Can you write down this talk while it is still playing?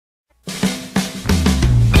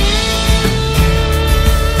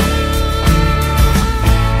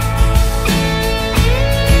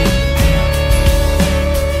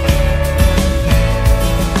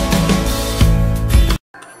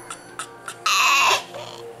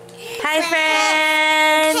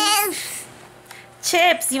Hi, friends.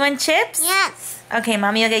 Chips. You want chips? Yes. Okay,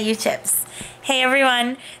 Mommy will get you chips. Hey,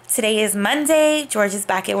 everyone. Today is Monday. George is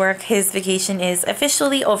back at work. His vacation is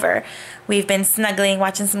officially over. We've been snuggling,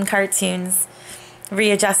 watching some cartoons,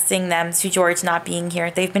 readjusting them to George not being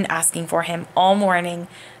here. They've been asking for him all morning,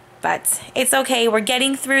 but it's okay. We're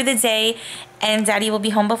getting through the day, and Daddy will be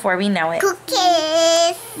home before we know it.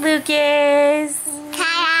 Cookies. Lucas.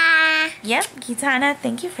 Kaya. Yep, Kitana,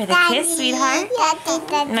 thank you for the Daddy. kiss, sweetheart.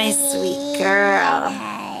 Daddy. My sweet girl.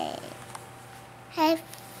 Hey,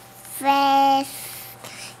 fresh.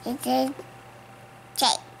 It's a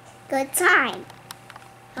good time.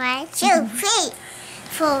 1, 2, 3,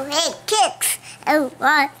 4, 8 kicks. And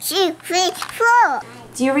 1, 2, 3, 4.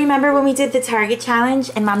 Do you remember when we did the Target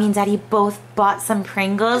challenge and Mommy and Daddy both bought some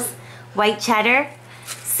Pringles, white cheddar?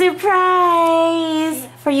 Surprise!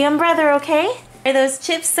 For you and brother, okay? Are those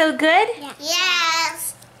chips so good?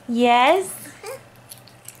 Yes. Yes?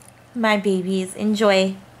 My babies,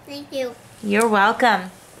 enjoy. Thank you. You're welcome.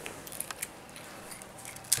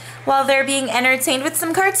 While they're being entertained with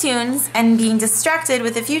some cartoons and being distracted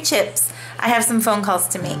with a few chips, I have some phone calls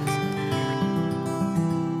to make.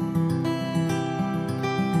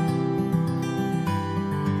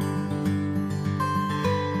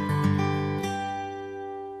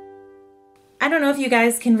 I don't know if you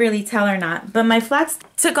guys can really tell or not, but my flats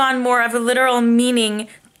took on more of a literal meaning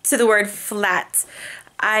to the word flat.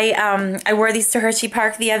 I wore these to Hershey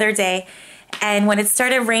Park the other day, and when it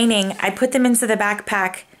started raining, I put them into the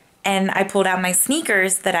backpack and I pulled out my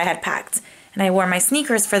sneakers that I had packed, and I wore my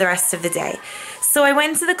sneakers for the rest of the day. So I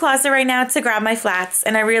went to the closet right now to grab my flats,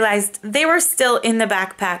 and I realized they were still in the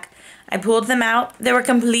backpack. I pulled them out. They were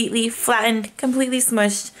completely flattened, completely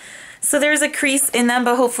smushed. So there's a crease in them,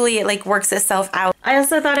 but hopefully it like works itself out. I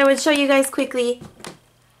also thought I would show you guys quickly.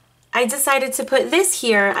 I decided to put this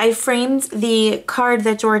here. I framed the card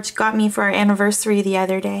that George got me for our anniversary the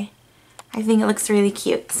other day. I think it looks really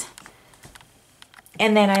cute.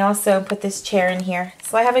 And then I also put this chair in here.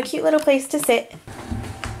 So I have a cute little place to sit.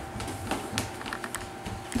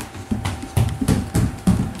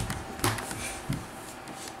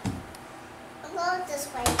 I'm going this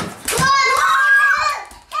way.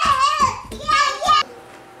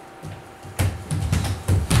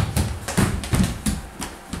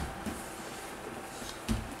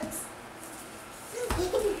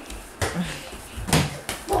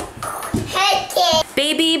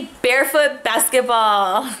 Baby barefoot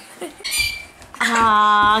basketball.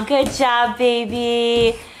 Aw, good job,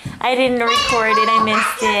 baby. I didn't record it. I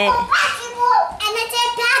missed it. And I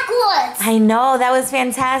did backwards. I know, that was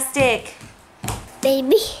fantastic.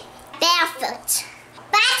 Baby barefoot.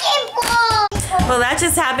 Basketball. Well, that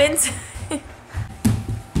just happened. Baby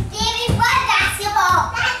what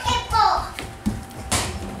basketball? Basketball.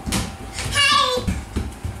 Hey.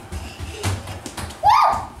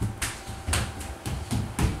 Woo.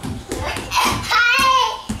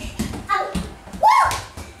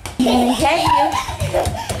 I'm gonna get you.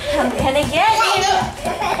 I'm gonna get you.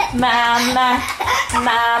 Mama,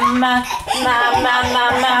 mama, mama,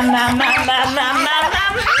 mama, mama, mama, mama,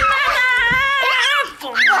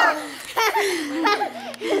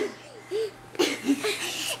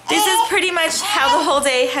 This is pretty much how the whole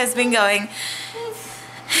day has been going.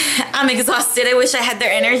 I'm exhausted. I wish I had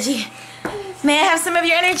their energy. May I have some of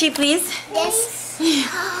your energy, please? Yes.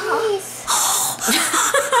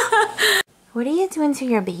 What are you doing to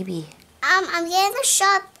your baby? I'm getting the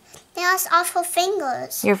sharp nails off her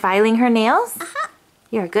fingers. You're filing her nails? Uh-huh.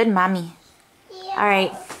 You're a good mommy. Yeah. All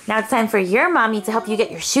right, now it's time for your mommy to help you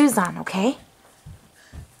get your shoes on, okay?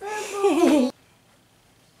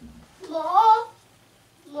 More.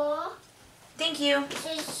 Thank you.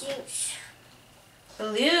 Shoes.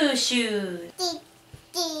 Blue shoes.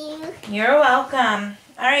 Ding. You're welcome.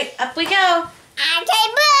 All right, up we go. Okay,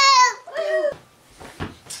 boo.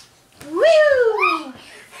 Woo!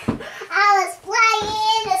 I was flying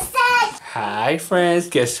in the sun. Hi friends,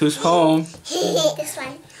 guess who's home? This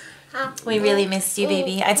one. We really missed you,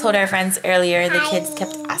 baby. I told our friends earlier the kids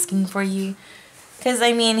kept asking for you. Because,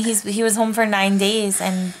 I mean, he was home for 9 days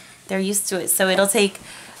and they're used to it. So it'll take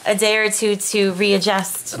a day or two to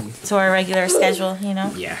readjust to our regular schedule, you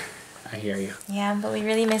know? Yeah, I hear you. Yeah, but we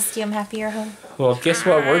really missed you. I'm happy you're home. Well, guess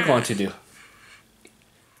what we're going to do?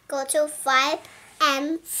 Go to 5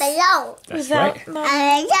 and below. That's Without right.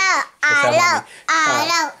 Mommy.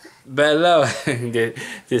 Below.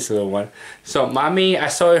 This little one. So, mommy, I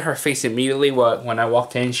saw her face immediately when I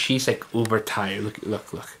walked in. She's like uber tired.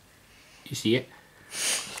 Look. You see it?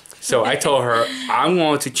 So I told her, I'm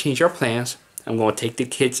going to change our plans. I'm going to take the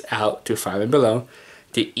kids out to 5 and below.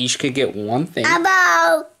 They each could get one thing.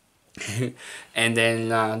 About. And then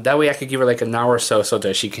that way I could give her like an hour or so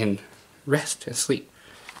that she can rest and sleep.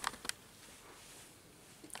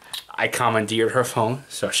 I commandeered her phone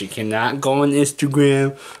so she cannot go on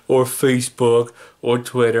Instagram or Facebook or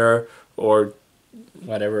Twitter or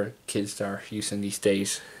whatever kids are using these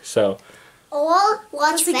days. So Or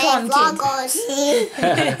watch vloggers.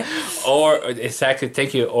 or exactly,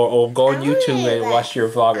 thank you. Or go on YouTube and watch your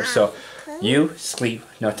vloggers. So you sleep,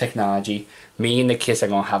 no technology. Me and the kids are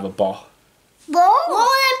gonna have a ball. Ball.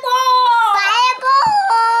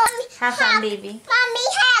 Fireball. Have fun, baby. Mommy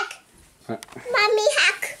hack. Mommy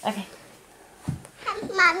hack. Okay.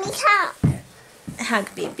 Mommy hack. Hug,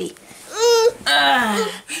 baby.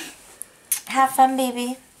 Have fun,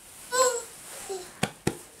 baby.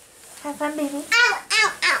 Have fun, baby. Ow,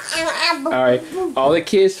 ow, ow, ow, ow. All right, all the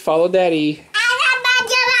kids follow Daddy.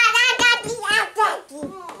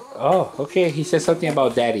 Oh, okay. He said something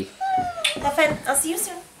about Daddy. Have fun. I'll see you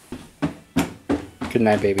soon. Good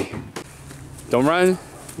night, baby. Don't run.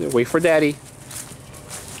 Wait for Daddy.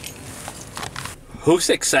 Who's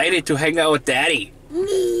excited to hang out with Daddy?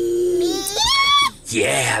 Me.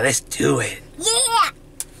 Yeah, let's do it. Yeah.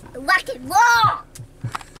 Rock and roll.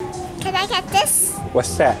 Can I get this?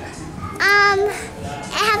 What's that?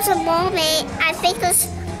 It has a mermaid. I think there's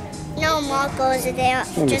no marbles in there.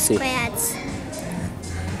 me Just see. crayons.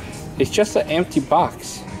 It's just an empty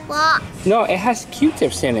box. What? No, it has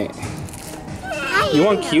Q-tips in it. You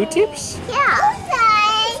want Q-tips? Yeah.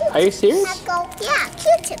 Okay. Are you serious? Let's go. Yeah,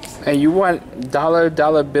 Q-tips. And you want dollar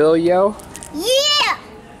bill, yo? Yeah.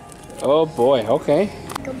 Oh boy, okay.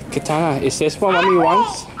 Katana, is this what Mommy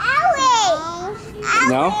wants? Ellie.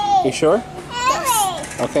 No? You sure? Ellie.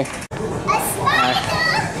 Okay. A spider.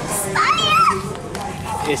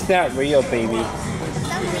 Spider. It's not real, baby.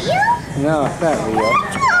 Not real? No, it's not real.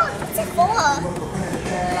 What's it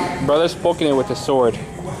for? Brother's poking it with a sword.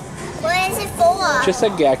 What is it for? Just a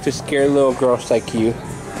gag to scare little girls like you.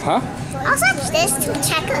 Huh? I'll switch this to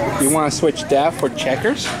checkers. You want to switch that for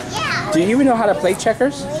checkers? Yeah. Do you even know how to play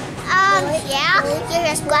checkers? Yeah. You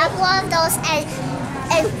just grab one of those and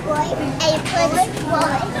put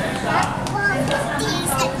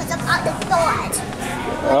these and put them on the board.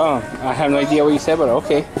 Oh, I have no idea what you said, but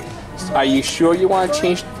okay. Are you sure you want to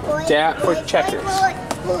change that for checkers? I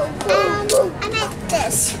meant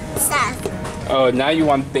this stuff. Oh, now you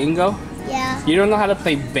want bingo? Yeah. You don't know how to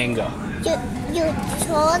play bingo. You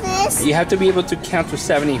throw this. You have to be able to count to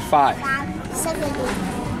 75.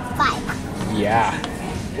 75. Yeah.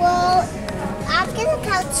 Well, I'm gonna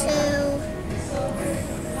count to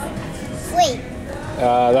 3.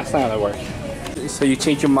 That's not gonna work. So you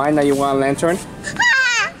change your mind, now you want a lantern?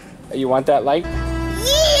 Ah! You want that light?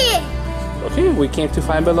 Yeah! Okay, we came to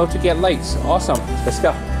Find Below to get lights. Awesome. Let's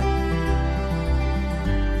go.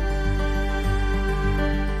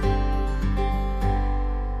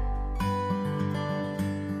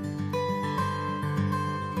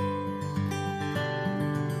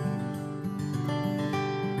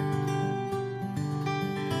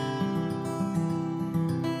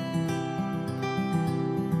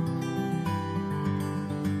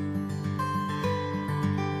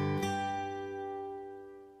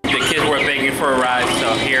 The kids were begging for a ride,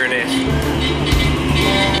 so here it is.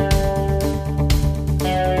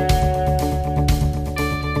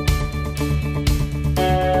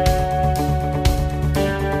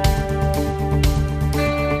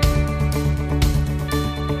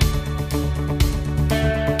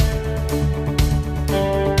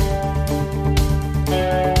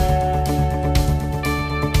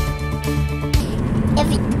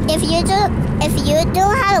 If you don't know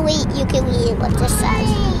how to read, you can read what this says.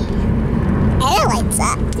 And I like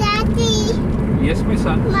that. Daddy. Yes, my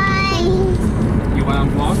son. Mine. You want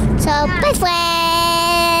to vlog? So, bye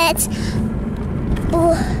friends.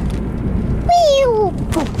 Ooh. Wee.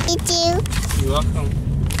 It's you. You're welcome.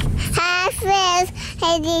 Hi friends.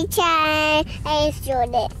 Hey, teacher. Hey,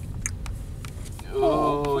 student.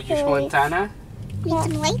 Oh, you showing Tana? Need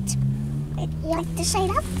some light? You like to sign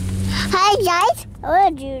up? Hi guys.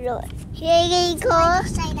 What do you do? Shiny cool.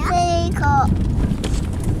 Sign up. Shiny cool.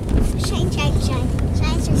 Shine, shine, shine.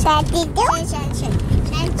 Shine, shine. Daddy, do. Shine, shine, shine.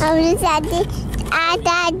 I'm Daddy.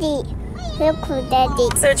 Daddy. Look who Daddy.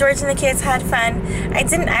 So George and the kids had fun. I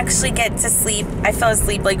didn't actually get to sleep. I fell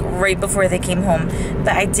asleep like right before they came home.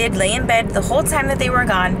 But I did lay in bed the whole time that they were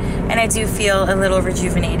gone, and I do feel a little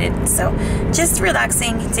rejuvenated. So just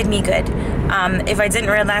relaxing did me good. If I didn't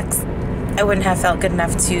relax, I wouldn't have felt good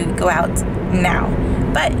enough to go out now.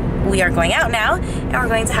 But we are going out now, and we're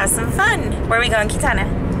going to have some fun. Where are we going, Kitana?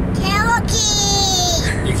 Karaoke.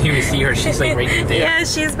 You can even see her. She's like right there. Yeah,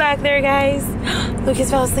 she's back there, guys. Lucas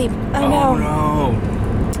fell asleep. Oh, Oh no. no.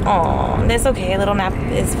 Oh, that's okay. A little nap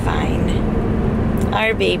is fine.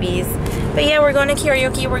 Our babies. But yeah, we're going to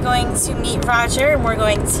karaoke. We're going to meet Roger, and we're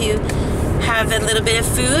going to have a little bit of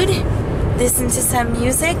food, listen to some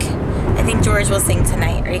music. I think George will sing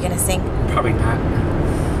tonight. Are you going to sing? Probably not.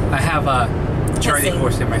 I have a Charlie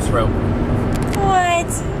horse in my throat. What?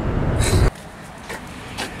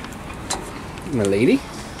 My lady?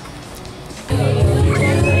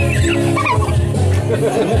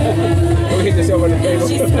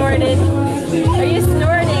 She snorted. Are you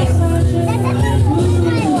snorting?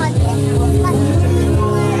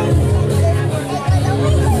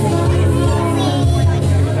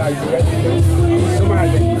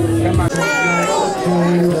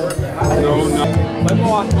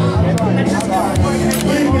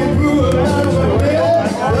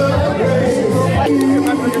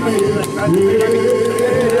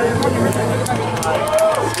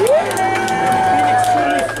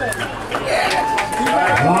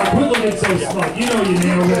 So smart. You know you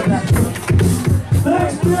nailed it.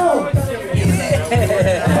 Thanks, bro.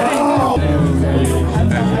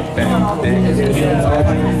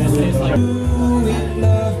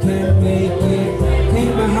 Love can make it.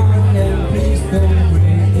 Take my heart and please don't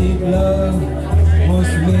break it. Love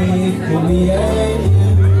was made for me and you.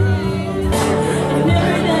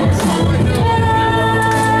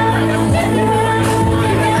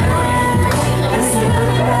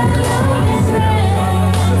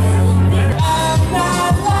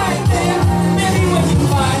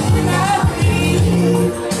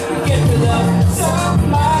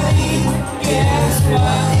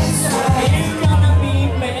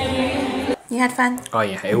 You had fun? Oh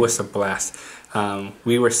yeah, it was a blast.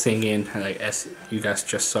 We were singing, like as you guys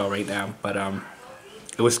just saw right now, but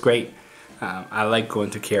it was great. I like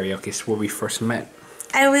going to karaoke. It's where we first met.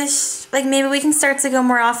 I wish, like, maybe we can start to go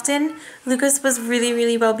more often. Lucas was really,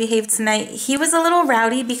 really well behaved tonight. He was a little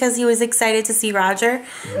rowdy because he was excited to see Roger,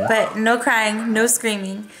 but no crying, no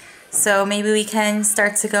screaming. So maybe we can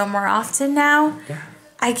start to go more often now. Yeah.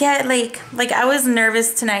 I get, like I was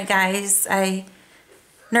nervous tonight, guys.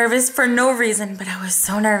 Nervous for no reason, but I was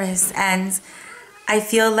so nervous. And I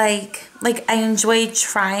feel like I enjoy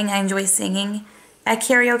trying, I enjoy singing at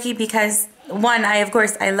karaoke because, one, of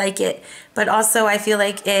course I like it, but also I feel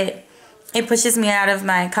like it pushes me out of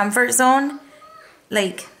my comfort zone.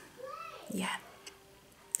 Like, yeah.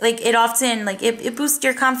 Like, it often, like, it boosts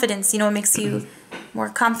your confidence, you know, it makes you more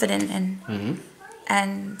confident and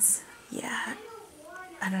yeah,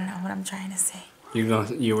 I don't know what I'm trying to say.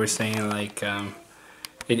 You were saying like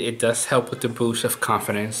it does help with the boost of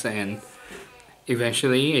confidence, and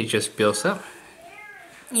eventually it just builds up.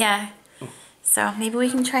 Yeah. So maybe we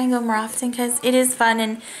can try and go more often because it is fun,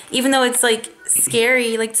 and even though it's like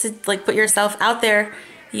scary, like to like put yourself out there,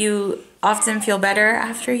 you often feel better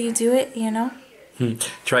after you do it, you know?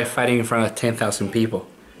 Try fighting in front of 10,000 people.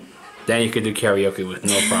 Then you could do karaoke with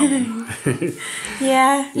no problem.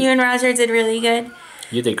 Yeah, you and Roger did really good.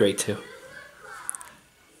 You did great too.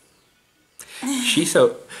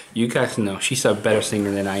 You guys know, she's a better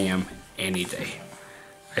singer than I am any day.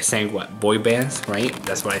 I sang what, boy bands, right?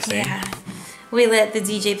 That's what I sang. Yeah. We let the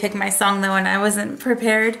DJ pick my song though, and I wasn't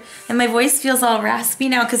prepared. And my voice feels all raspy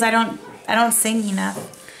now because I don't sing enough.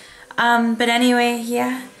 But anyway,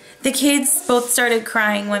 yeah. The kids both started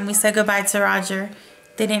crying when we said goodbye to Roger.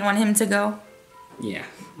 They didn't want him to go. Yeah,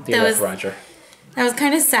 they left Roger. That was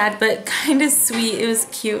kind of sad, but kind of sweet. It was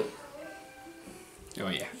cute. Oh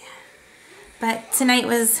yeah. But tonight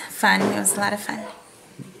was fun. It was a lot of fun.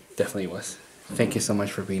 Definitely was. Thank you so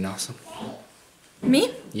much for being awesome.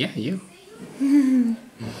 Me? Yeah, you.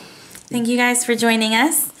 Thank you guys for joining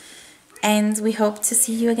us. And we hope to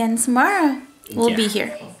see you again tomorrow. We'll be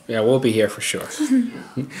here. Yeah, we'll be here for sure.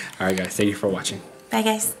 Alright guys, thank you for watching. Bye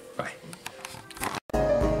guys. Bye.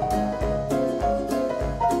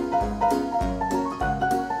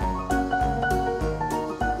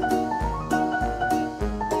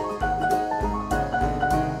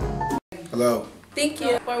 Hello. Thank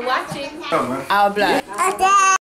you for watching Oh, man. Our black.